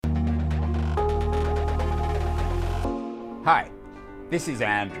Hi, this is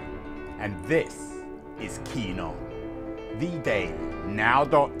Andrew, and this is Keen On, the daily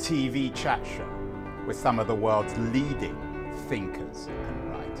now.tv chat show with some of the world's leading thinkers and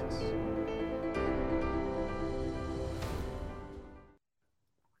writers.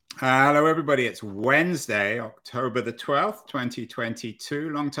 Hello, everybody. It's Wednesday, October the 12th, 2022.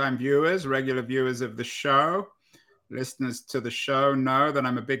 Long-time viewers, regular viewers of the show, listeners to the show know that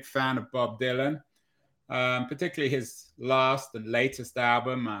I'm a big fan of Bob Dylan. Particularly his last and latest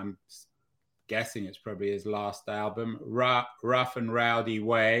album. I'm guessing it's probably his last album, Rough and Rowdy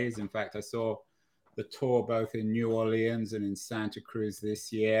Ways. In fact, I saw the tour both in New Orleans and in Santa Cruz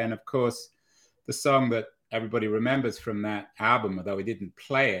this year. And of course, the song that everybody remembers from that album, although he didn't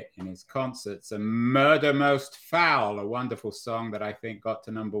play it in his concerts, a Murder Most Foul, a wonderful song that I think got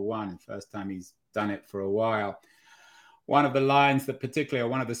to #1, the first time he's done it for a while. One of the lines that particularly, or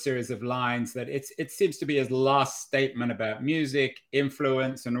one of the series of lines that it seems to be his last statement about music,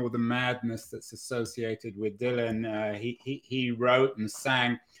 influence, and all the madness that's associated with Dylan. He wrote and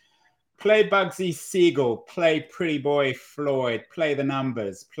sang, "Play Bugsy Siegel, play Pretty Boy Floyd, play the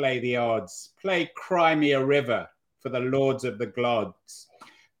numbers, play the odds, play Cry Me a River for the Lords of the Glods.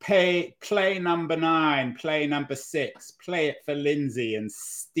 Play number 9, play number 6, play it for Lindsay and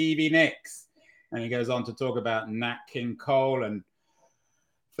Stevie Nicks." And he goes on to talk about Nat King Cole and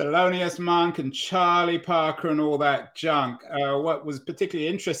Thelonious Monk and Charlie Parker and all that junk. What was particularly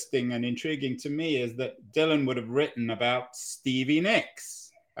interesting and intriguing to me is that Dylan would have written about Stevie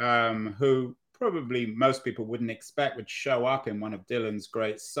Nicks, who probably most people wouldn't expect would show up in one of Dylan's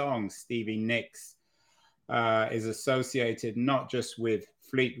great songs. Stevie Nicks is associated not just with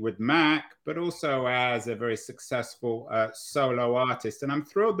Fleetwood Mac, but also as a very successful solo artist. And I'm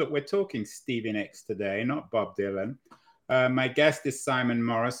thrilled that we're talking Stevie Nicks today, not Bob Dylan. My guest is Simon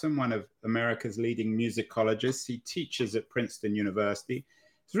Morrison, one of America's leading musicologists. He teaches at Princeton University.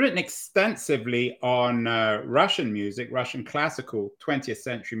 He's written extensively on Russian music, Russian classical 20th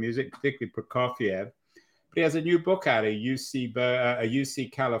century music, particularly Prokofiev. But he has a new book out, a University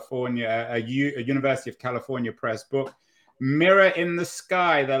of California Press book, Mirror in the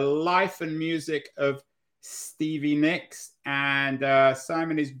Sky, the life and music of Stevie Nicks. And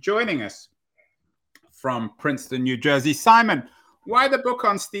Simon is joining us from Princeton, New Jersey. Simon, why the book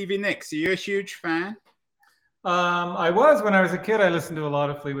on Stevie Nicks? Are you a huge fan? I was when I was a kid. I listened to a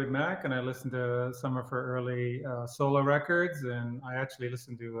lot of Fleetwood Mac, and I listened to some of her early solo records, and I actually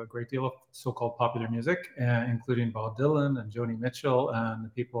listened to a great deal of so-called popular music, including Bob Dylan and Joni Mitchell and the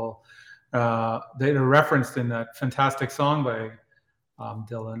people they are referenced in that fantastic song by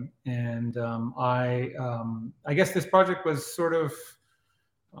Dylan. And I guess this project was sort of,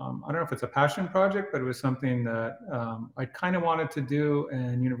 I don't know if it's a passion project, but it was something that I kind of wanted to do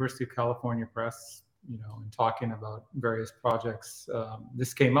in University of California Press. In talking about various projects,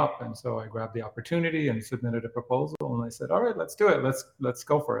 this came up, and so I grabbed the opportunity and submitted a proposal. And I said, "All right, let's do it. Let's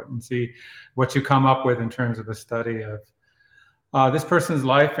go for it and see what you come up with in terms of a study of this person's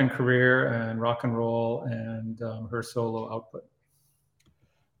life and career and rock and roll and her solo output."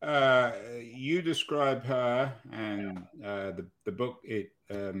 You describe her, and the book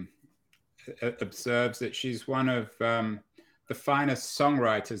observes that she's one of the finest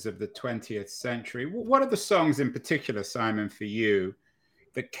songwriters of the 20th century. What are the songs in particular, Simon, for you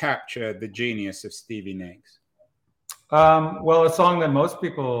that capture the genius of Stevie Nicks? Well, a song that most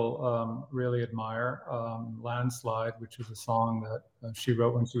people really admire, Landslide, which is a song that she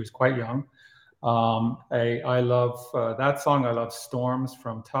wrote when she was quite young. I love that song. I love Storms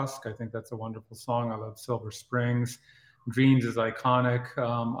from Tusk. I think that's a wonderful song. I love Silver Springs. Dreams is iconic.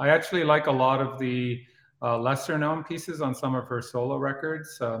 I actually like a lot of the lesser known pieces on some of her solo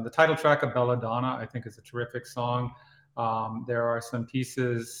records. The title track of Belladonna, I think, is a terrific song. There are some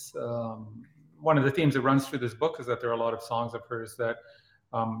pieces, one of the themes that runs through this book is that there are a lot of songs of hers that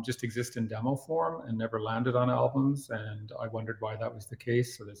just exist in demo form and never landed on albums. And I wondered why that was the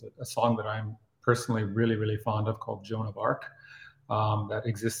case. So there's a song that I'm personally really, really fond of called Joan of Arc that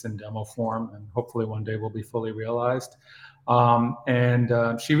exists in demo form and hopefully one day will be fully realized.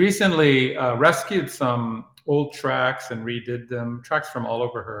 She recently rescued some old tracks and redid them, tracks from all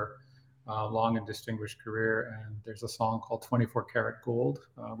over her long and distinguished career. And there's a song called 24 Karat Gold,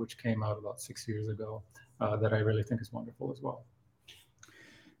 which came out about 6 years ago, that I really think is wonderful as well.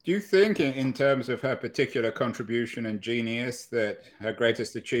 Do you think, in terms of her particular contribution and genius, that her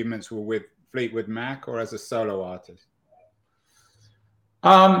greatest achievements were with Fleetwood Mac or as a solo artist?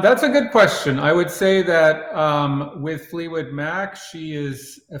 That's a good question. I would say that with Fleetwood Mac, she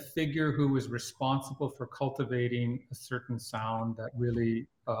is a figure who was responsible for cultivating a certain sound that really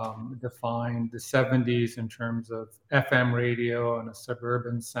defined the 70s in terms of FM radio and a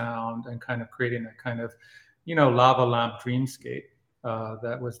suburban sound, and kind of creating a kind of, lava lamp dreamscape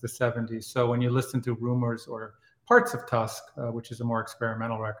that was the 70s. So when you listen to Rumors or parts of Tusk, which is a more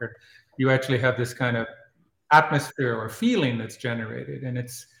experimental record, you actually have this kind of atmosphere or feeling that's generated. And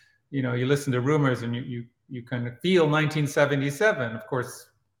it's, you listen to Rumors and you kind of feel 1977. Of course,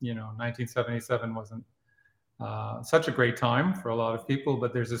 1977 wasn't such a great time for a lot of people,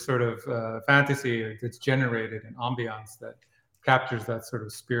 but there's a sort of fantasy that's generated and ambiance that captures that sort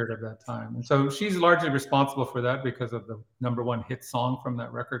of spirit of that time. And so she's largely responsible for that because of the #1 hit song from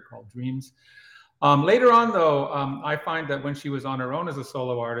that record called Dreams. Later on, though, I find that when she was on her own as a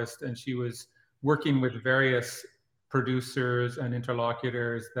solo artist and she was working with various producers and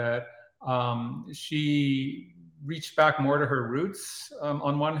interlocutors, that she reached back more to her roots,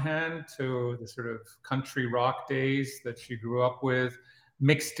 on one hand, to the sort of country rock days that she grew up with,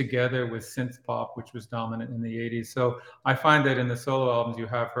 mixed together with synth pop, which was dominant in the 80s. So I find that in the solo albums, you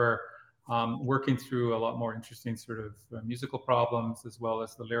have her working through a lot more interesting sort of musical problems, as well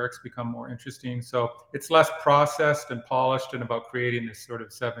as the lyrics become more interesting. So it's less processed and polished and about creating this sort of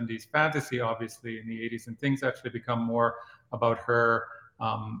 70s fantasy, obviously, in the 80s. And things actually become more about her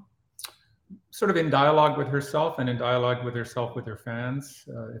sort of in dialogue with herself and in dialogue with herself with her fans,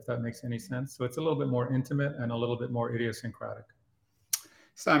 if that makes any sense. So it's a little bit more intimate and a little bit more idiosyncratic.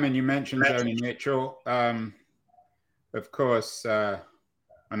 Simon, you mentioned Joni Mitchell. Of course,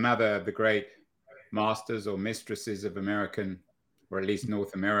 another of the great masters or mistresses of American, or at least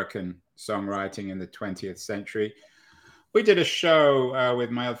North American, songwriting in the 20th century. We did a show with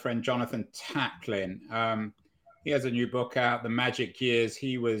my old friend Jonathan Taplin. He has a new book out, The Magic Years.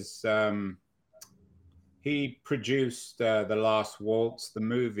 He produced The Last Waltz, the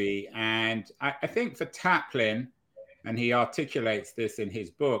movie. And I think for Taplin, and he articulates this in his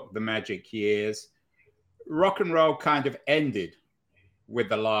book, The Magic Years, rock and roll kind of ended with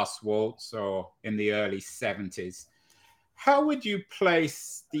The Last Waltz, or in the early 70s. How would you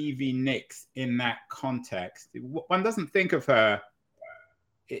place Stevie Nicks in that context? One doesn't think of her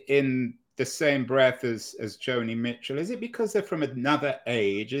in the same breath as Joni Mitchell. Is it because they're from another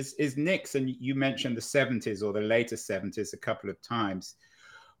age? Is Nicks, and you mentioned the 70s or the later 70s a couple of times,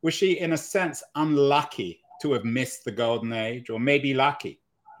 was she in a sense unlucky to have missed the golden age, or maybe lucky?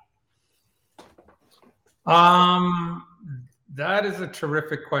 That is a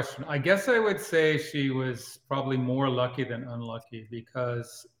terrific question. I guess I would say she was probably more lucky than unlucky,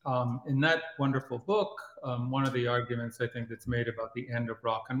 because in that wonderful book, one of the arguments I think that's made about the end of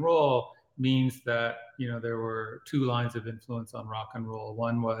rock and roll means that, there were two lines of influence on rock and roll.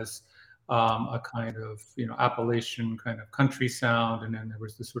 One was a kind of, Appalachian kind of country sound, and then there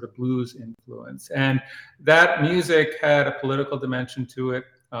was the sort of blues influence. And that music had a political dimension to it.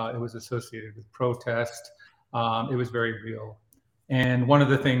 It was associated with protest. It was very real. And one of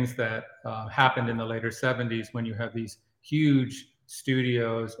the things that happened in the later 70s, when you have these huge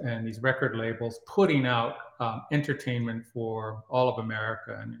studios and these record labels putting out entertainment for all of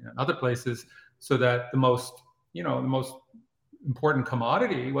America and other places, so that the most important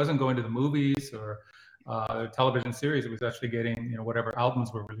commodity wasn't going to the movies or television series. It was actually getting, whatever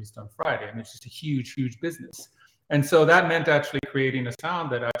albums were released on Friday. I mean, it's just a huge, huge business. And so that meant actually creating a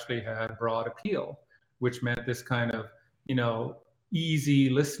sound that actually had broad appeal, which meant this kind of, easy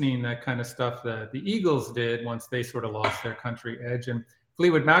listening, that kind of stuff that the Eagles did once they sort of lost their country edge. And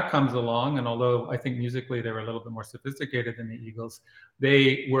Fleetwood Mac comes along, and although I think musically they were a little bit more sophisticated than the Eagles,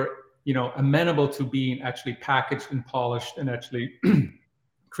 they were, amenable to being actually packaged and polished and actually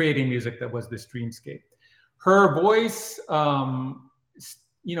creating music that was this dreamscape. Her voice,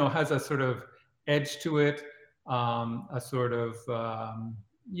 has a sort of edge to it, a sort of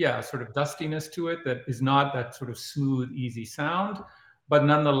dustiness to it that is not that sort of smooth, easy sound. But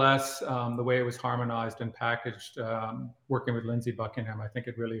nonetheless, the way it was harmonized and packaged, working with Lindsey Buckingham, I think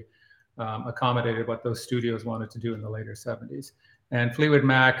it really accommodated what those studios wanted to do in the later 70s. And Fleetwood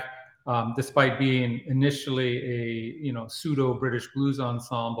Mac, despite being initially a pseudo British blues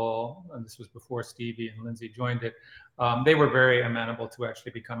ensemble, and this was before Stevie and Lindsey joined it, they were very amenable to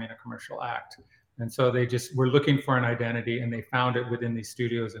actually becoming a commercial act. And so they just were looking for an identity, and they found it within these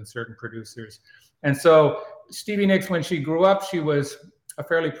studios and certain producers. And so Stevie Nicks, when she grew up, she was a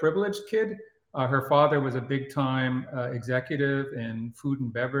fairly privileged kid. Her father was a big time executive in food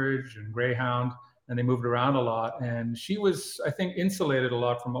and beverage and Greyhound. and they moved around a lot. And she was, I think, insulated a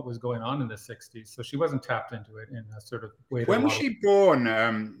lot from what was going on in the 60s. So she wasn't tapped into it in a sort of way. When was she born?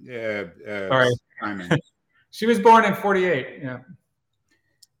 Sorry. Simon? She was born in 48. Yeah.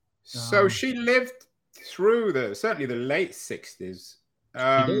 So she lived through certainly the late 60s.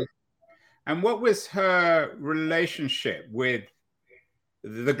 She did. And what was her relationship with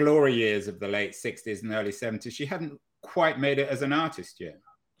the glory years of the late 60s and early 70s? She hadn't quite made it as an artist yet.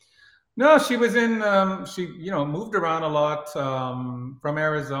 No, she was in, she, moved around a lot from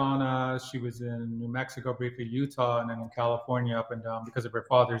Arizona. She was in New Mexico, briefly Utah, and then in California up and down because of her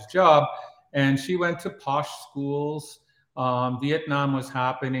father's job. And she went to posh schools. Vietnam was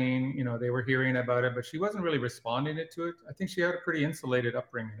happening, they were hearing about it, but she wasn't really responding to it. I think she had a pretty insulated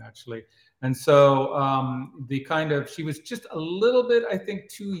upbringing, actually. And so she was just a little bit, I think,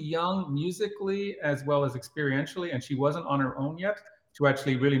 too young musically as well as experientially, and she wasn't on her own yet to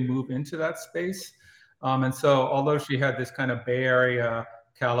actually really move into that space. And so although she had this kind of Bay Area,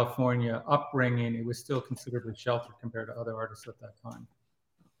 California upbringing, it was still considerably sheltered compared to other artists at that time.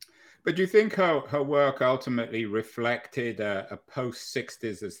 But do you think her work ultimately reflected a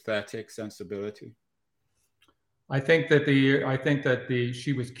post-60s aesthetic sensibility? I think that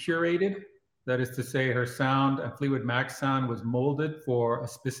she was curated. That is to say, her sound and Fleetwood Mac's sound was molded for a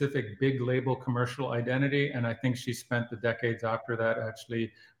specific big label commercial identity. And I think she spent the decades after that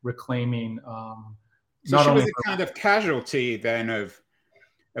actually reclaiming. So she was a kind of casualty then of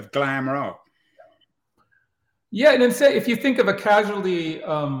glam rock. Yeah, and then if you think of a casualty,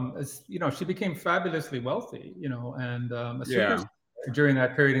 as she became fabulously wealthy, and during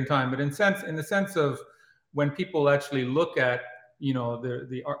that period in time. But in the sense of when people actually look at the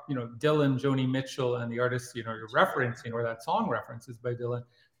Dylan, Joni Mitchell, and the artists you're referencing, or that song references by Dylan,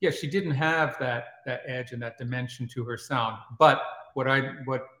 yeah, she didn't have that edge and that dimension to her sound. But what I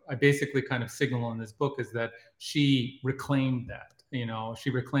basically kind of signal in this book is that she reclaimed that. She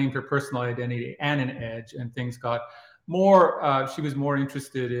reclaimed her personal identity and an edge, and things got more. She was more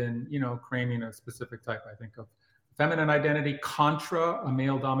interested in claiming a specific type, I think, of feminine identity contra a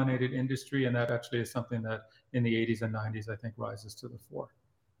male-dominated industry, and that actually is something that in the 80s and 90s, I think, rises to the fore.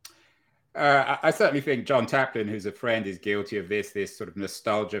 I certainly think John Taplin, who's a friend, is guilty of this sort of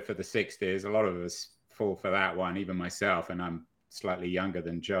nostalgia for the 60s. A lot of us fall for that one, even myself, and I'm slightly younger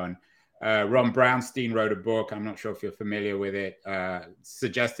than John. Ron Brownstein wrote a book, I'm not sure if you're familiar with it,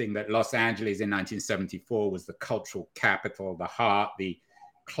 suggesting that Los Angeles in 1974 was the cultural capital, the heart, the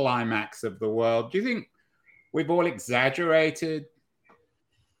climax of the world. Do you think we've all exaggerated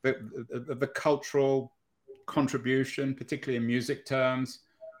the cultural contribution, particularly in music terms,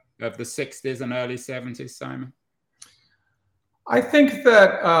 of the 60s and early 70s, Simon? I think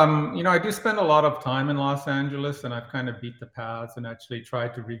that, I do spend a lot of time in Los Angeles, and I've kind of beat the paths and actually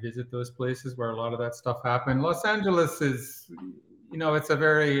tried to revisit those places where a lot of that stuff happened. Los Angeles is, it's a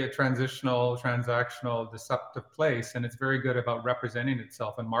very transitional, transactional, deceptive place, and it's very good about representing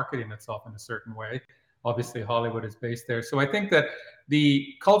itself and marketing itself in a certain way. Obviously, Hollywood is based there. So I think that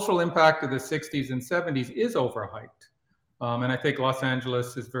the cultural impact of the 60s and 70s is overhyped. And I think Los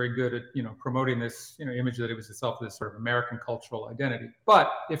Angeles is very good at, promoting this, image that it was itself this sort of American cultural identity.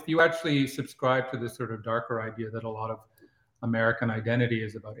 But if you actually subscribe to this sort of darker idea that a lot of American identity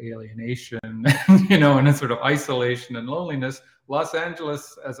is about alienation, and a sort of isolation and loneliness, Los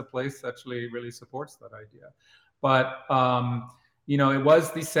Angeles as a place actually really supports that idea. But, it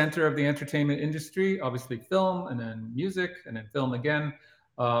was the center of the entertainment industry, obviously film, and then music, and then film again.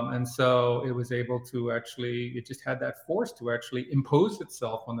 And so it was able to it just had that force to actually impose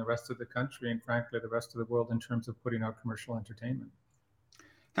itself on the rest of the country and, frankly, the rest of the world in terms of putting out commercial entertainment.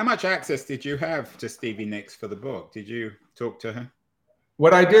 How much access did you have to Stevie Nicks for the book? Did you talk to her?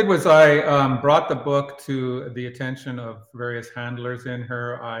 What I did was I brought the book to the attention of various handlers in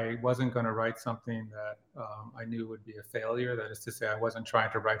her. I wasn't going to write something that I knew would be a failure. That is to say, I wasn't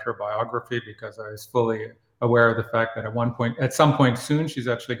trying to write her biography, because I was fully aware of the fact that at some point soon, she's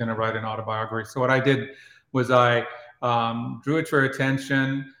actually going to write an autobiography. So what I did was I drew it to her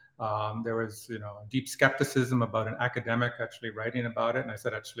attention. There was, deep skepticism about an academic actually writing about it. And I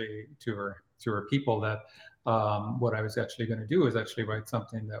said actually to her people that what I was actually going to do is actually write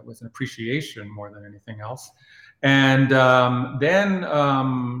something that was an appreciation more than anything else. And then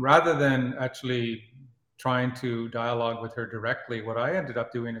rather than actually trying to dialogue with her directly, what I ended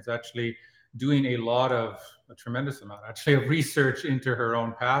up doing is actually doing a tremendous amount actually of research into her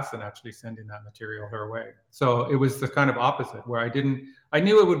own past and actually sending that material her way. So it was the kind of opposite, where I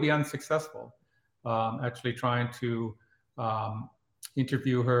knew it would be unsuccessful, actually trying to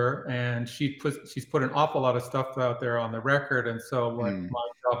interview her, and she's put an awful lot of stuff out there on the record. And so what my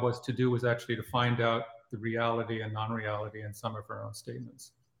job was to do was actually to find out the reality and non-reality in some of her own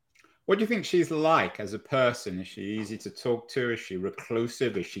statements. What do you think she's like as a person? Is she easy to talk to? Is she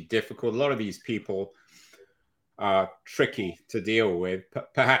reclusive? Is she difficult? A lot of these people are tricky to deal with,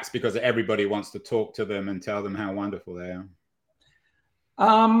 perhaps because everybody wants to talk to them and tell them how wonderful they are.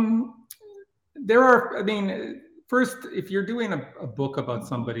 There are, I mean, first, if you're doing a book about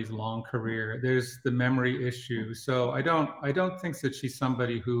somebody's long career, there's the memory issue. So I don't think that she's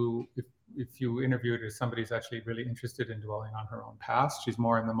somebody who, if you interviewed her, somebody's actually really interested in dwelling on her own past. She's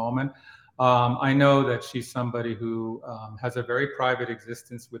more in the moment. I know that she's somebody who has a very private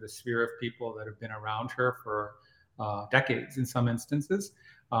existence with a sphere of people that have been around her for decades in some instances.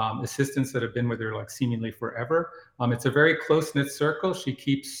 Assistants that have been with her like seemingly forever. It's a very close-knit circle. She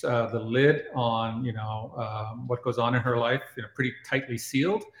keeps the lid on, what goes on in her life, pretty tightly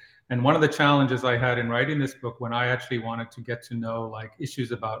sealed. And one of the challenges I had in writing this book, when I actually wanted to get to know like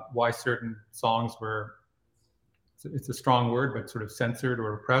issues about why certain songs were, it's a strong word, but sort of censored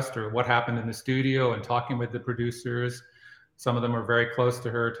or repressed, or what happened in the studio, and talking with the producers. Some of them were very close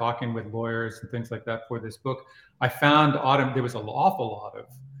to her, talking with lawyers and things like that for this book. I found there was an awful lot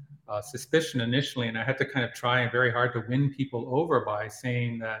of suspicion initially, and I had to kind of try very hard to win people over by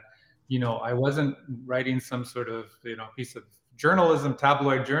saying that, I wasn't writing some sort of, piece of journalism,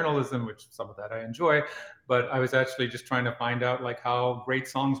 tabloid journalism, which some of that I enjoy, but I was actually just trying to find out like how great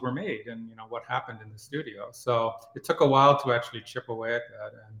songs were made and, what happened in the studio. So it took a while to actually chip away at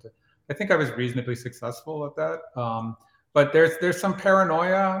that. And I think I was reasonably successful at that. But there's some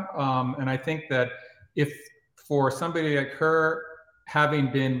paranoia, and I think that if for somebody like her, having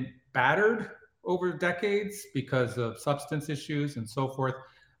been battered over decades because of substance issues and so forth,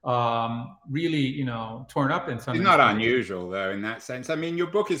 really, torn up in some. It's not unusual though in that sense. I mean, your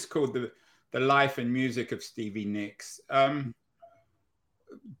book is called The Life and Music of Stevie Nicks.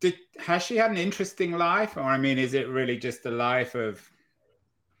 Has she had an interesting life, or I mean, is it really just a life of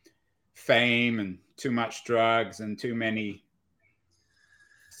fame and too much drugs and too many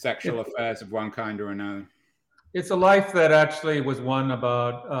sexual affairs of one kind or another? It's a life that actually was one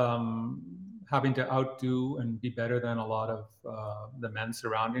about having to outdo and be better than a lot of the men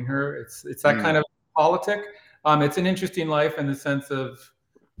surrounding her. It's that kind of politic. It's an interesting life in the sense of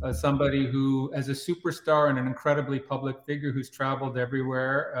somebody who, as a superstar and an incredibly public figure who's traveled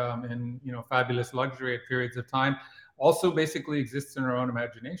everywhere in fabulous luxury at periods of time, also basically exists in her own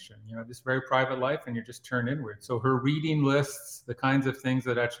imagination, this very private life, and you're just turned inward. So her reading lists, the kinds of things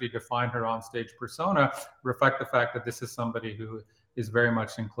that actually define her onstage persona, reflect the fact that this is somebody who is very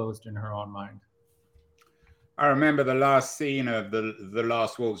much enclosed in her own mind. I remember the last scene of the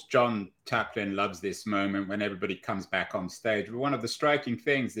Last Waltz. John Taplin loves this moment when everybody comes back on stage. But one of the striking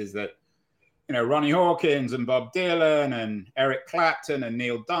things is that, Ronnie Hawkins and Bob Dylan and Eric Clapton and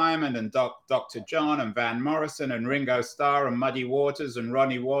Neil Diamond and Dr. John and Van Morrison and Ringo Starr and Muddy Waters and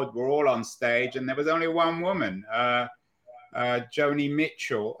Ronnie Wood were all on stage, and there was only one woman, Joni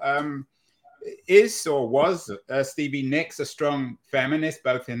Mitchell. Is or was Stevie Nicks a strong feminist,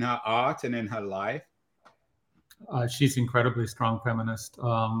 both in her art and in her life? She's incredibly strong feminist.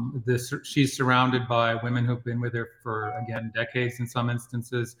 She's surrounded by women who've been with her for, again, decades in some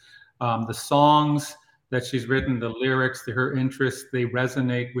instances. The songs that she's written, the lyrics, her interests, they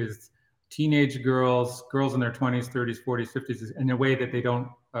resonate with teenage girls in their 20s, 30s, 40s, 50s, in a way that they don't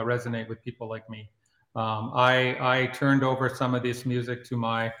resonate with people like me. I turned over some of this music to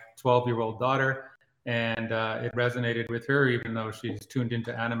my 12-year-old daughter, and it resonated with her, even though she's tuned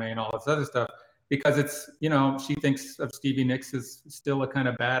into anime and all this other stuff, because it's, she thinks of Stevie Nicks as still a kind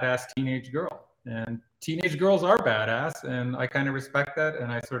of badass teenage girl. And teenage girls are badass, and I kind of respect that,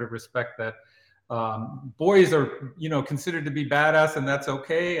 and I sort of respect that boys are, considered to be badass, and that's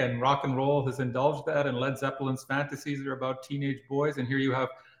okay, and rock and roll has indulged that, and Led Zeppelin's fantasies are about teenage boys, and here you have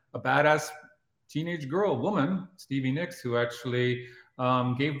a badass teenage woman, Stevie Nicks, who actually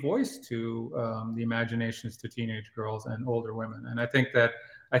gave voice to the imaginations to teenage girls and older women. And I think that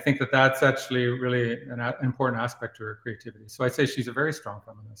that's actually really an important aspect to her creativity. So I'd say she's a very strong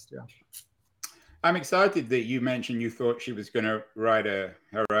feminist, yeah. I'm excited that you mentioned you thought she was going to write her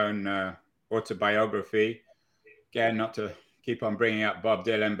own autobiography. Again, not to keep on bringing up Bob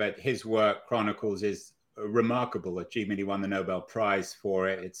Dylan, but his work, Chronicles, is a remarkable achievement. He won the Nobel Prize for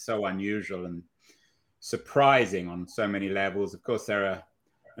it. It's so unusual and surprising on so many levels. Of course, there are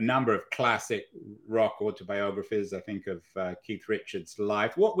a number of classic rock autobiographies. I think of Keith Richards'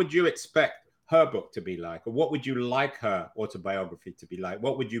 life. What would you expect her book to be like? Or what would you like her autobiography to be like?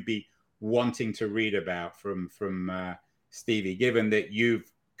 What would you be wanting to read about from Stevie, given that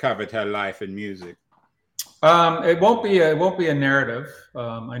you've covered her life and music? It won't be a narrative.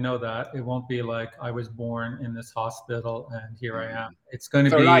 I know that it won't be like I was born in this hospital and here I am. It's going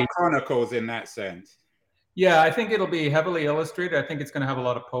to so be like Chronicles in that sense. Yeah, I think it'll be heavily illustrated. I think it's going to have a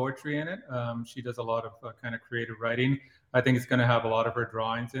lot of poetry in it. She does a lot of kind of creative writing. I think it's going to have a lot of her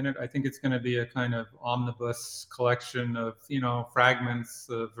drawings in it. I think it's going to be a kind of omnibus collection of, fragments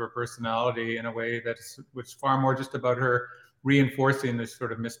of her personality in a way which far more just about her reinforcing this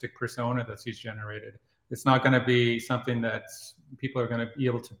sort of mystic persona that she's generated. It's not going to be something that people are going to be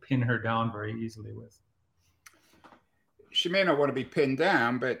able to pin her down very easily with. She may not want to be pinned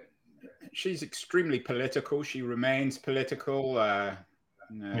down, but she's extremely political. She remains political.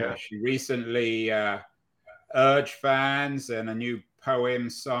 She recently urged fans in a new poem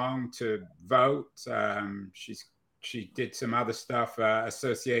song to vote. She did some other stuff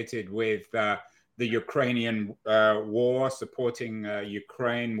associated with the Ukrainian war, supporting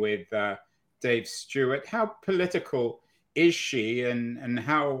Ukraine with Dave Stewart. How political is she, and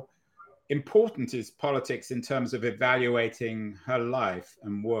how important is politics in terms of evaluating her life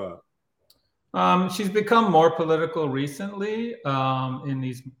and work? She's become more political recently in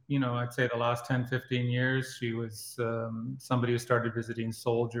these, I'd say the last 10, 15 years. She was somebody who started visiting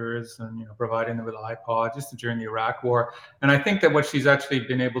soldiers and, providing them with iPods just during the Iraq War. And I think that what she's actually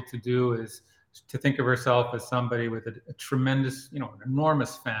been able to do is to think of herself as somebody with a tremendous, an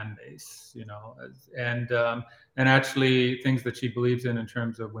enormous fan base, and actually things that she believes in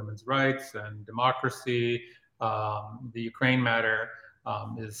terms of women's rights and democracy, the Ukraine matter.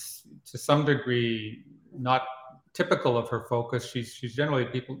 Is to some degree not typical of her focus. She's generally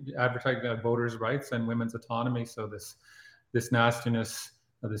people advertising about voters' rights and women's autonomy. So this nastiness,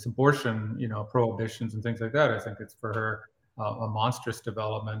 this abortion, prohibitions and things like that. I think it's for her a monstrous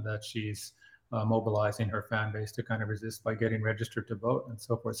development that she's mobilizing her fan base to kind of resist by getting registered to vote and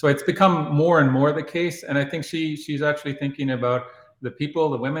so forth. So it's become more and more the case, and I think she's actually thinking about the people,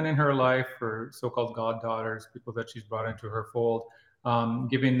 the women in her life, her so-called goddaughters, people that she's brought into her fold.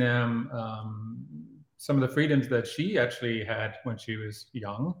 Giving them some of the freedoms that she actually had when she was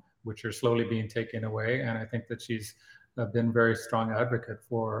young, which are slowly being taken away. And I think that she's been a very strong advocate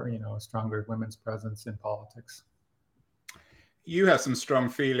for, a stronger women's presence in politics. You have some strong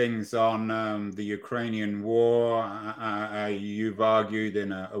feelings on the Ukrainian war. You've argued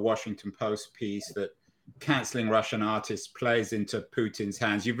in a Washington Post piece that canceling Russian artists plays into Putin's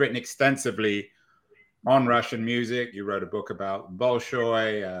hands. You've written extensively on Russian music. You wrote a book about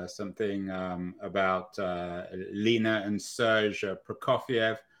Bolshoi, something about Lena and Serge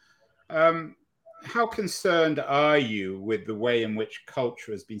Prokofiev. How concerned are you with the way in which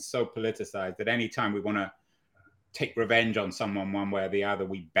culture has been so politicized that anytime we want to take revenge on someone one way or the other,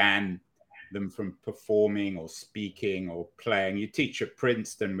 we ban them from performing or speaking or playing? You teach at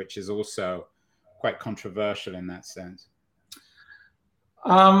Princeton, which is also quite controversial in that sense.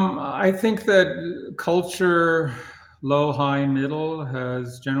 I think that culture, low, high, middle,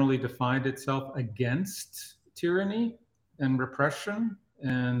 has generally defined itself against tyranny and repression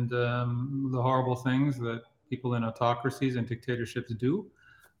and the horrible things that people in autocracies and dictatorships do.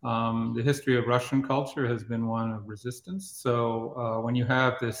 The history of Russian culture has been one of resistance. So when you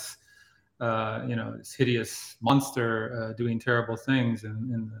have this, this hideous monster doing terrible things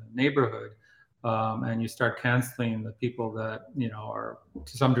in the neighborhood, and you start canceling the people that, are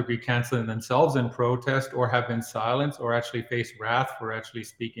to some degree canceling themselves in protest or have been silenced or actually face wrath for actually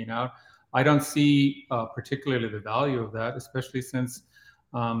speaking out, I don't see particularly the value of that, especially since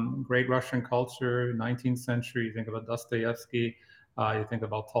great Russian culture, 19th century, you think about Dostoevsky, you think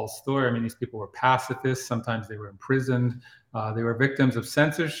about Tolstoy. I mean, these people were pacifists. Sometimes they were imprisoned. They were victims of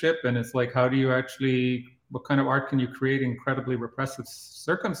censorship. And it's like, what kind of art can you create in incredibly repressive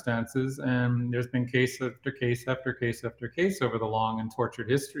circumstances? And there's been case after case after case after case over the long and tortured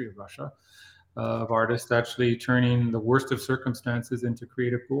history of Russia, of artists actually turning the worst of circumstances into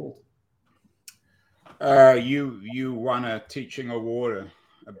creative gold. You won a teaching award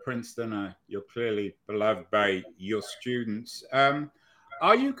at Princeton. You're clearly beloved by your students.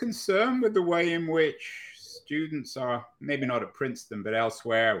 Are you concerned with the way in which students are, maybe not at Princeton, but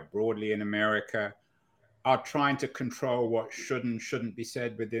elsewhere, broadly in America, are trying to control what should and shouldn't be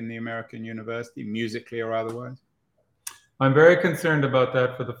said within the American university, musically or otherwise? I'm very concerned about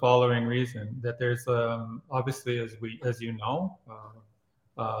that for the following reason, that there's obviously, as you know,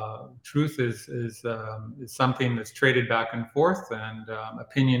 truth is something that's traded back and forth, and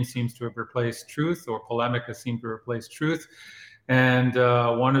opinion seems to have replaced truth, or polemic has seemed to replace truth. And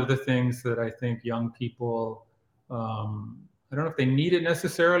one of the things that I think young people, I don't know if they need it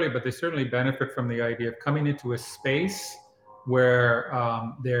necessarily, but they certainly benefit from the idea of coming into a space where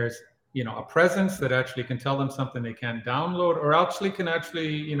there's a presence that actually can tell them something they can't download, or actually can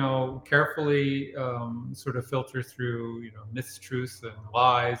carefully sort of filter through mistruths and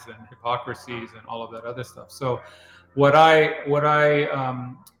lies and hypocrisies and all of that other stuff. So what I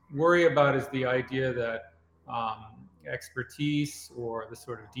worry about is the idea that expertise or the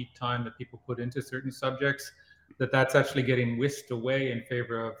sort of deep time that people put into certain subjects, that's actually getting whisked away in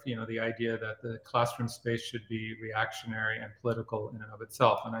favor of the idea that the classroom space should be reactionary and political in and of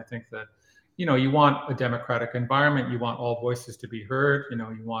itself. And I think that you want a democratic environment, you want all voices to be heard,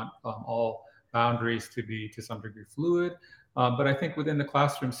 you want all boundaries to be to some degree fluid. But I think within the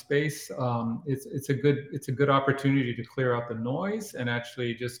classroom space, it's a good opportunity to clear out the noise and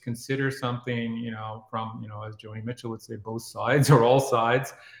actually just consider something from as Joni Mitchell would say, both sides or all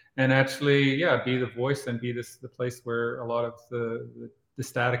sides. And actually, be the voice and be the place where a lot of the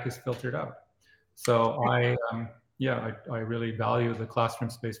static is filtered out. So I really value the classroom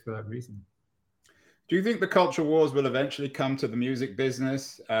space for that reason. Do you think the culture wars will eventually come to the music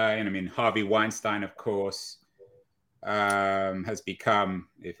business? Harvey Weinstein, of course, has become,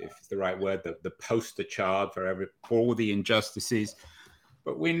 if it's the right word, the poster child for all the injustices.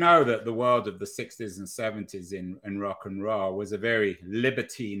 But we know that the world of the 60s and 70s in rock and roll was a very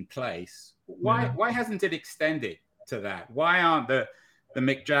libertine place. Why hasn't it extended to that? Why aren't the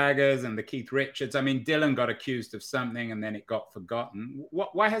Mick Jaggers and the Keith Richards? Dylan got accused of something and then it got forgotten.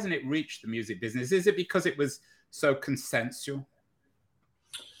 Why hasn't it reached the music business? Is it because it was so consensual?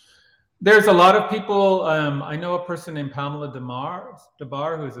 There's a lot of people. I know a person named Pamela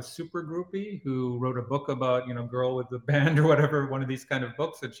DeBar, who is a super groupie, who wrote a book about, Girl with the Band or whatever, one of these kind of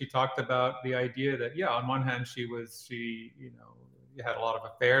books. And she talked about the idea that, on one hand, she had a lot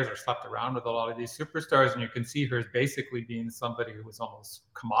of affairs or slept around with a lot of these superstars. And you can see her as basically being somebody who was almost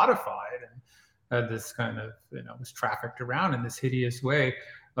commodified and had this kind of, was trafficked around in this hideous way.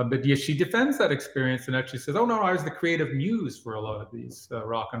 But she defends that experience and actually says, oh, no, I was the creative muse for a lot of these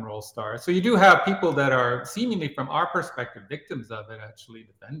rock and roll stars. So you do have people that are seemingly, from our perspective, victims of it, actually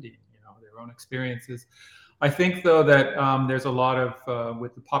defending, their own experiences. I think, though, that there's a lot of,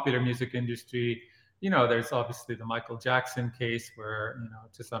 with the popular music industry, there's obviously the Michael Jackson case where,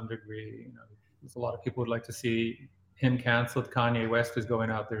 to some degree, there's a lot of people would like to see him canceled. Kanye West is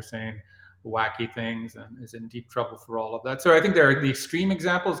going out there saying wacky things and is in deep trouble for all of that. So I think the extreme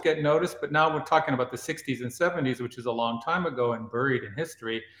examples get noticed, but now we're talking about the 60s and 70s, which is a long time ago and buried in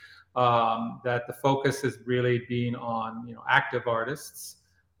history, that the focus has really been on, active artists,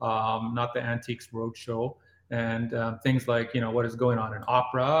 not the Antiques Roadshow, and things like, what is going on in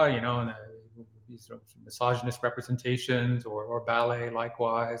opera, and these sort of misogynist representations, or ballet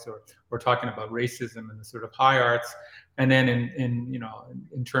likewise, or we're talking about racism in the sort of high arts. And then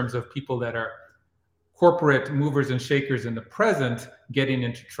in terms of people that are corporate movers and shakers in the present getting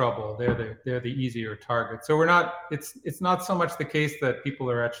into trouble, they're the easier target. So it's not so much the case that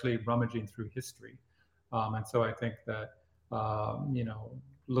people are actually rummaging through history. And so I think that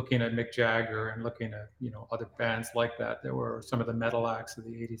looking at Mick Jagger and looking at other bands like that, there were some of the metal acts of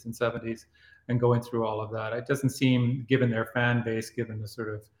the 80s and 70s, and going through all of that, it doesn't seem, given their fan base, given the sort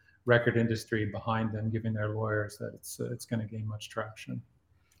of record industry behind them, given their lawyers, that it's going to gain much traction.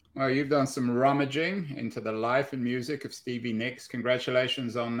 Well, you've done some rummaging into the life and music of Stevie Nicks.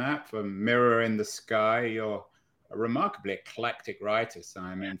 Congratulations on that. From Mirror in the Sky, you're a remarkably eclectic writer,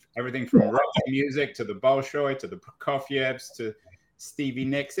 Simon. Everything from rock music to the Bolshoi to the Prokofievs to Stevie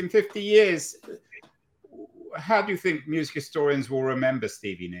Nicks. In 50 years, how do you think music historians will remember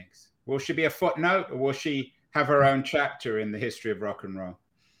Stevie Nicks? Will she be a footnote, or will she have her own chapter in the history of rock and roll?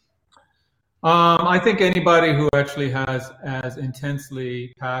 I think anybody who actually has as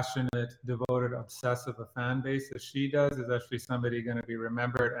intensely passionate, devoted, obsessive a fan base as she does is actually somebody going to be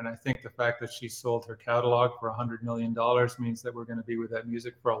remembered. And I think the fact that she sold her catalog for $100 million means that we're going to be with that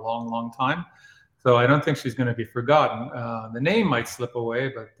music for a long, long time. So I don't think she's going to be forgotten. The name might slip away,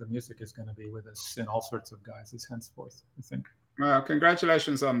 but the music is going to be with us in all sorts of guises henceforth, I think. Well,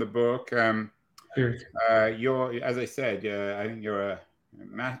 congratulations on the book. Cheers. As I said, I think you're a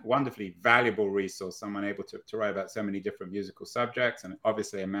wonderfully valuable resource, someone able to write about so many different musical subjects, and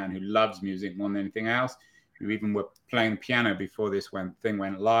obviously a man who loves music more than anything else. You even were playing piano before this thing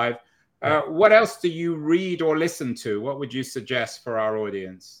went live. What else do you read or listen to? What would you suggest for our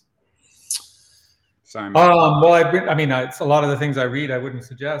audience, Simon? Well, it's a lot of the things I read I wouldn't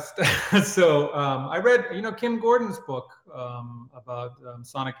suggest. So I read, Kim Gordon's book about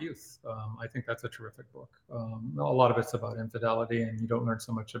Sonic Youth. I think that's a terrific book. A lot of it's about infidelity, and you don't learn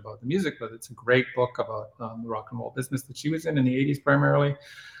so much about the music, but it's a great book about the rock and roll business that she was in the 80s primarily.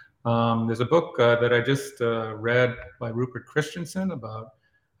 There's a book that I just read by Rupert Christensen about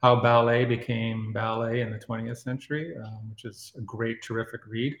how ballet became ballet in the 20th century, which is a great, terrific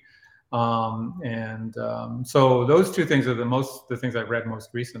read. So those two things are the things I've read most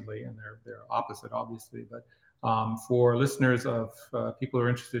recently, and they're opposite, obviously. But for listeners of people who are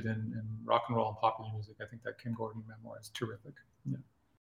interested in rock and roll and popular music, I think that Kim Gordon memoir is terrific. Yeah.